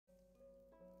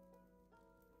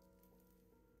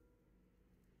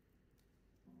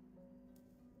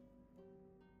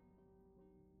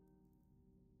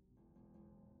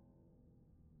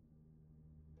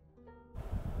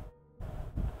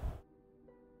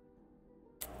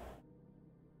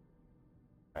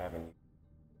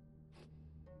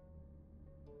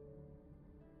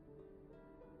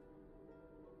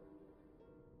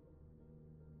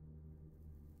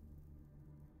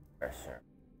sure.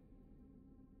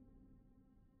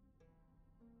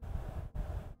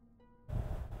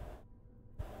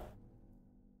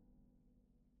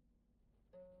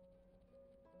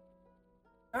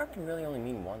 Dark can really only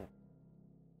mean one.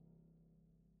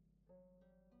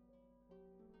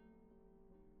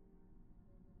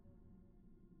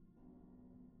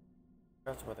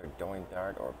 That's whether doing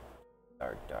dart or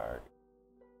dart.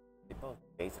 They both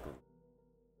basically.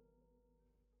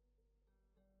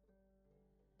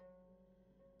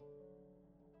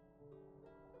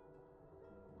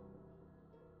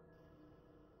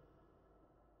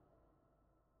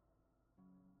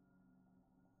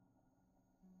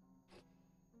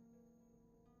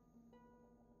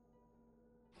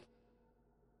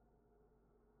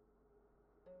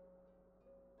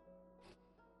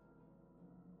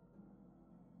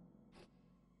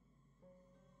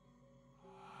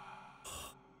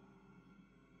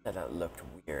 That looked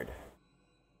weird.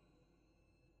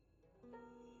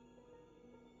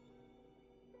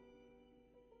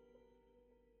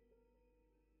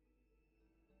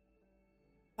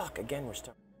 Fuck, again we're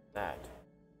starting with that.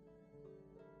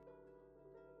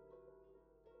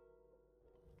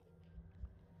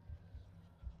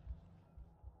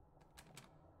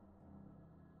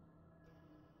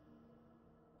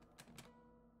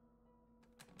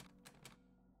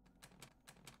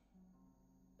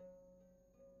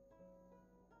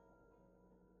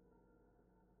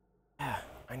 Yeah,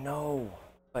 I know,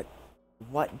 but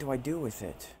what do I do with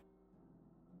it?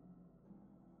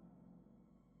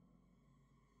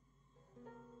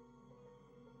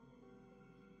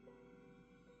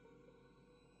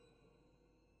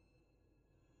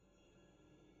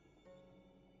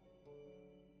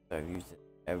 I've used it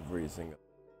in every single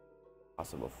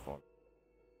possible form.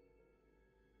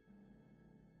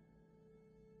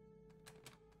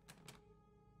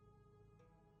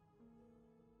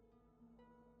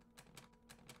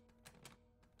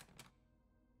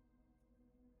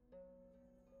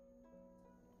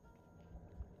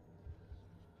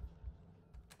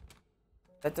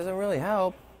 That doesn't really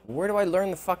help. Where do I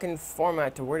learn the fucking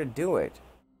format to where to do it?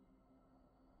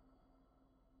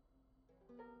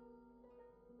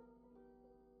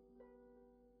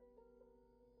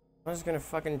 I'm just gonna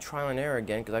fucking trial and error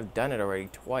again because I've done it already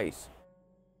twice.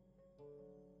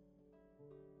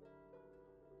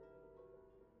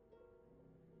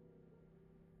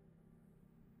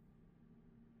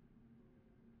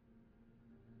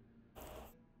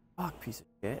 Fuck, piece of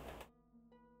shit.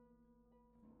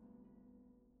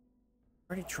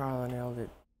 Already trial and errored it.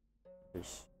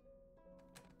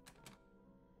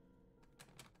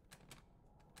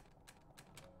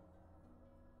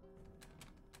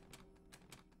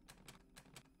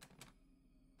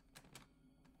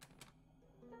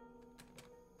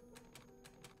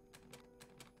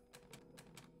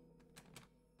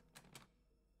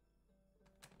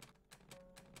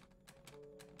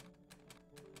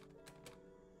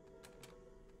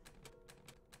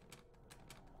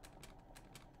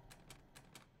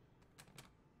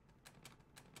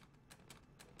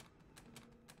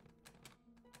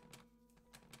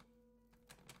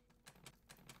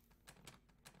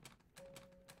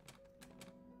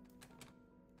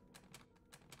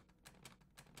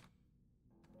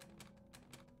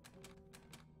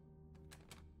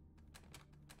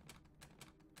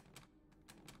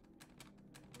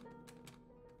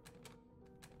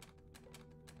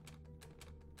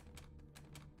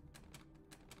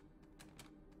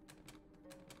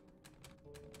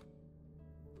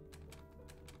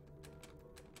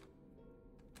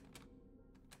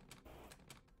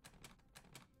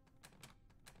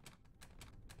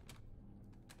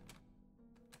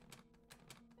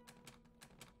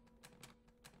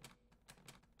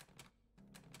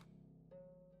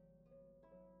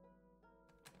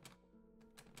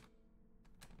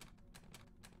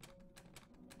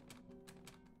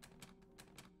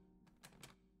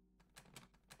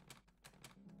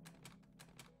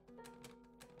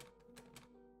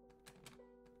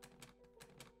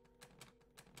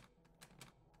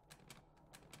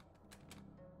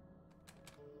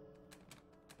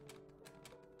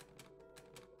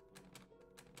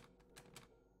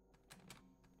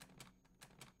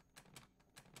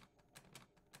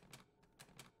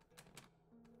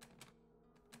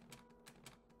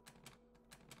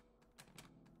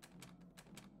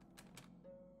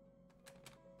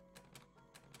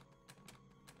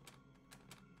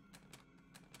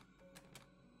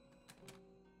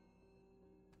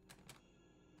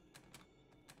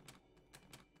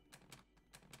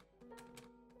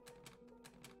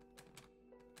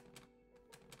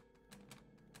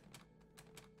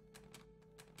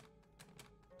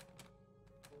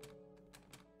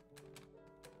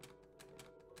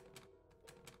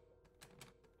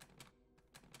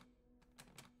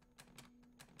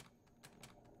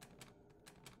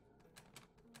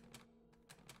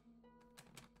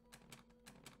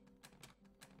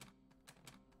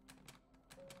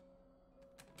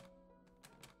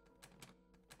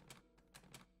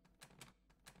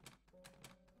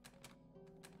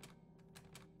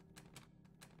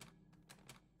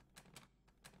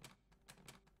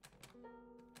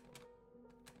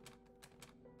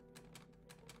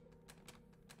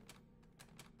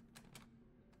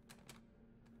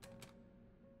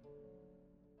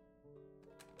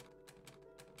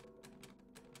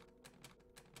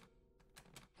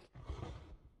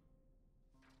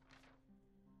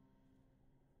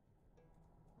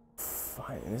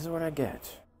 fine. This is what I get.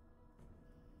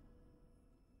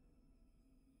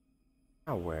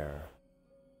 Now where?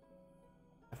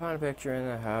 I found a picture in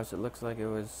the house. It looks like it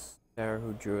was Sarah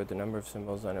who drew it. The number of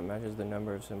symbols on it matches the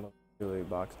number of symbols in the jewelry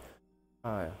box.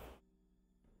 Ah, yeah.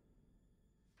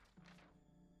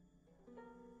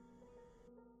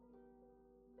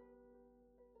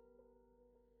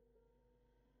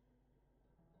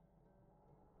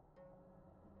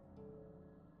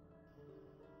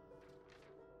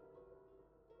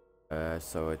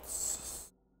 So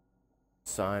it's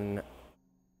sun,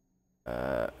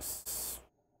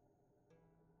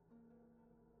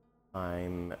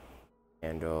 time,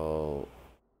 candle,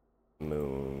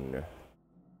 moon.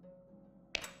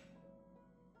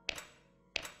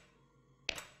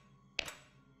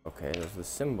 Okay, those are the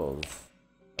symbols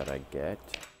that I get.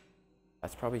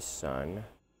 That's probably sun,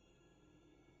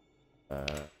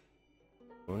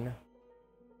 moon.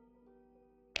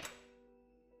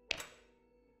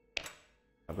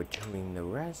 Between the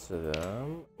rest of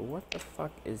them, what the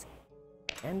fuck is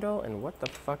candle and what the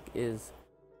fuck is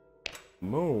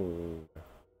moon?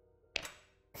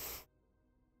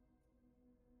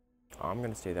 I'm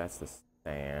gonna say that's the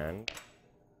sand.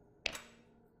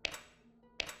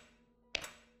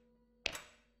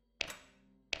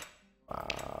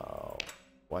 Wow.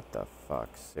 What the fuck?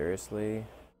 Seriously?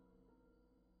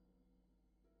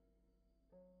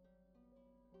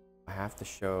 I have to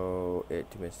show it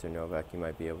to Mr. Novak. He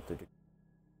might be able to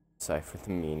decipher the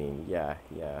meaning. Yeah.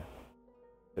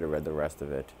 Should have read the rest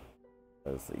of it.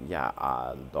 Yeah,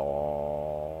 I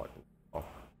don't. Oh.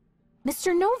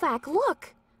 Mr. Novak,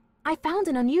 look! I found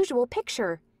an unusual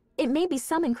picture. It may be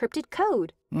some encrypted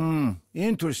code.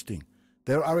 Interesting.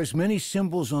 There are as many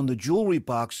symbols on the jewelry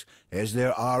box as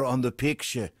there are on the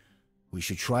picture. We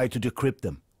should try to decrypt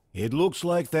them. It looks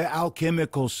like they're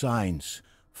alchemical signs.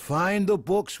 Find the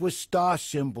books with star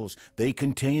symbols. They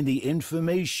contain the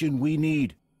information we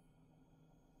need.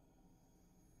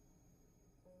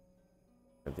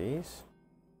 Are these?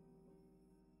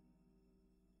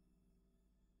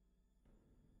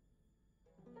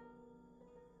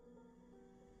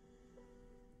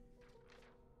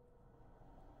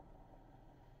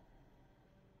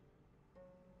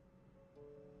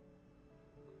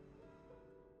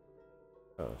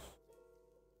 Those.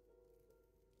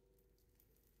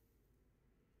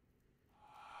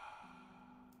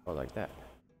 Oh, like that.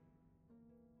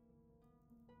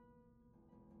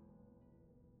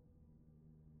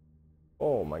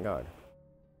 Oh my god.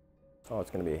 Oh,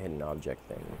 it's gonna be a hidden object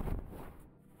thing.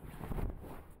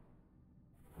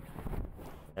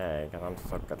 Hey, because I'm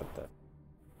so good at this.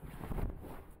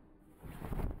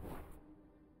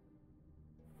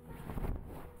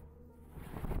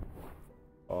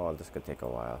 Oh, this could take a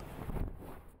while.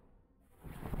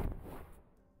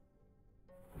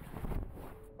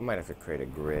 I might have to create a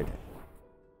grid.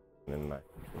 In my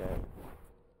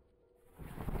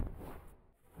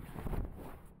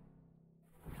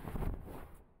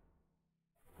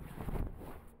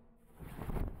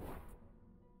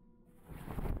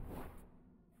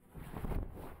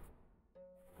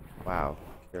wow,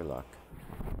 pure luck.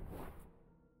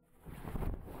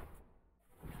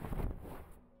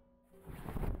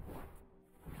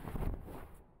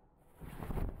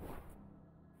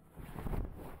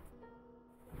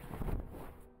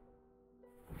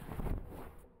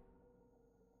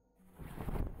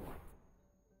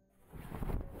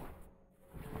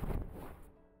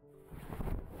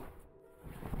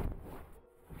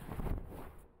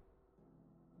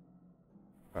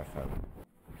 Perfect.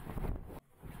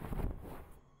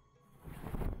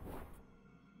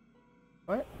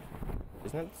 What?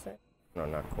 Isn't it the same? No,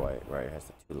 not quite. Right, it has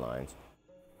the two lines.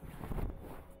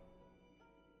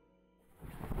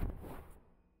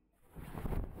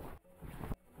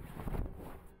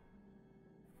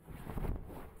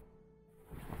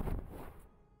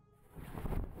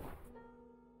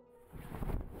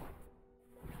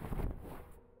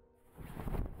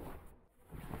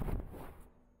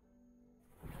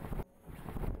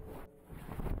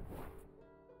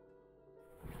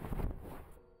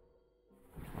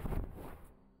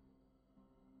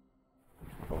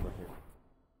 Over here.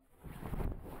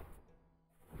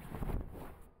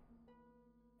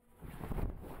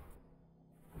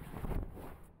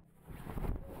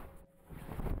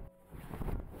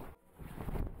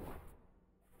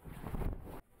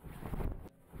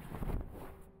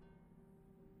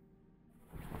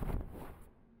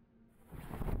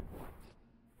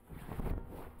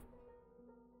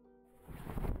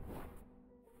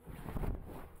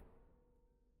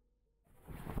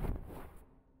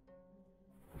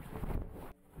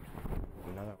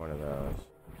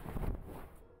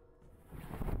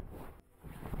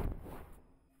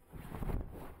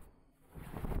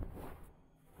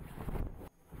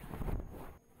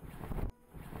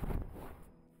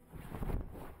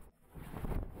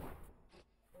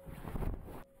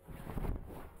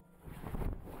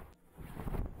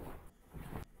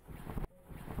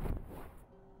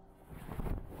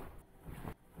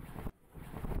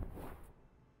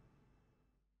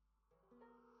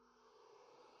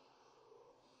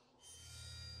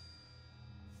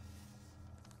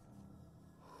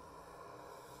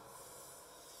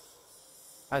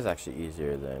 That's actually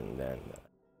easier than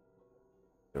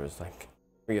there was like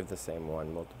 3 of the same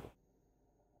one, multiple.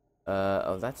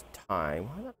 Oh, that's time.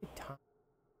 Why would that be time?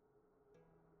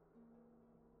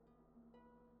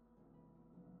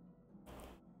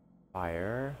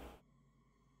 Fire.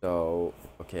 So,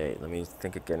 okay, let me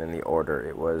think again in the order.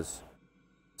 It was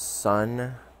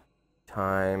sun,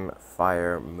 time,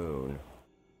 fire, moon.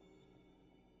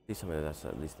 Please tell me that's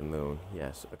at least the moon.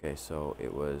 Yes, okay, so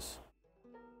it was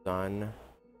sun,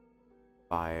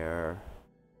 fire.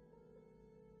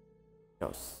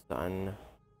 No, sun,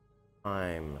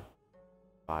 time,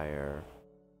 fire.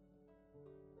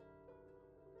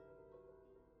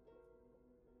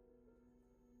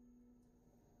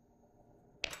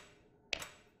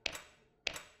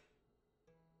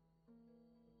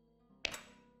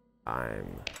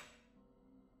 Time.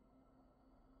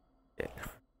 Yeah.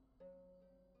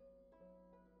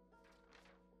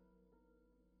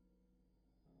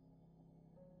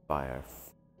 Fire.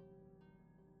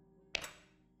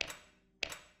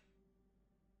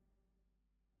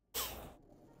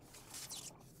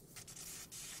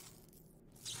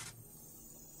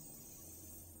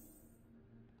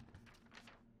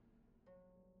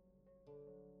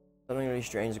 Something really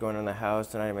strange is going on in the house.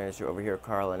 Tonight I managed to overhear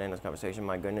Carl and Anna's conversation.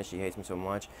 My goodness, she hates me so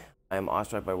much. I am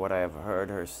awestruck by what I have heard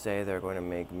her say. They're going to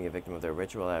make me a victim of their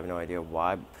ritual. I have no idea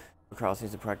why. But Carl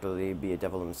seems to practically be a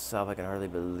devil himself. I can hardly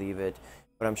believe it.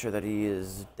 But I'm sure that he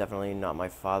is definitely not my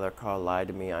father. Carl lied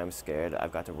to me. I'm scared.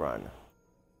 I've got to run.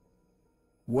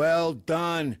 Well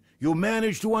done. You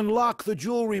managed to unlock the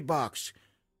jewelry box.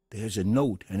 There's a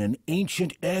note and an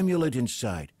ancient amulet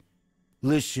inside.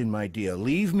 Listen, my dear,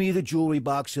 leave me the jewelry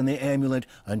box and the amulet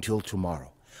until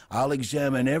tomorrow. I'll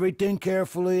examine everything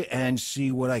carefully and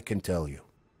see what I can tell you.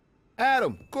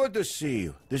 Adam, good to see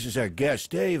you. This is our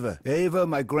guest, Ava. Ava,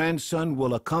 my grandson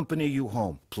will accompany you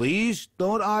home. Please,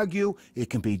 don't argue. It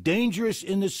can be dangerous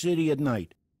in the city at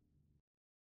night.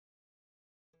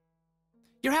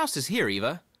 Your house is here,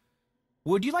 Eva.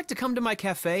 Would you like to come to my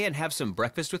cafe and have some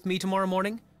breakfast with me tomorrow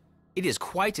morning? It is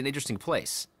quite an interesting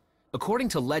place. According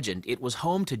to legend, it was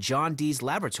home to John Dee's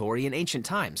laboratory in ancient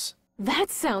times.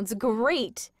 That sounds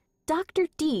great. Dr.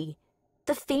 Dee,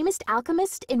 the famous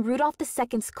alchemist in Rudolph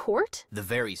II's court? The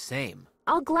very same.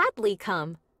 I'll gladly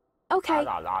come. Okay,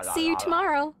 see you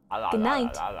tomorrow. Good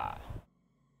night.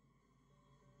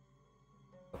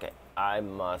 Okay, I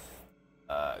must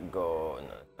go. No,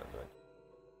 that's not good.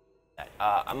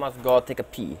 I must go take a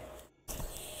pee.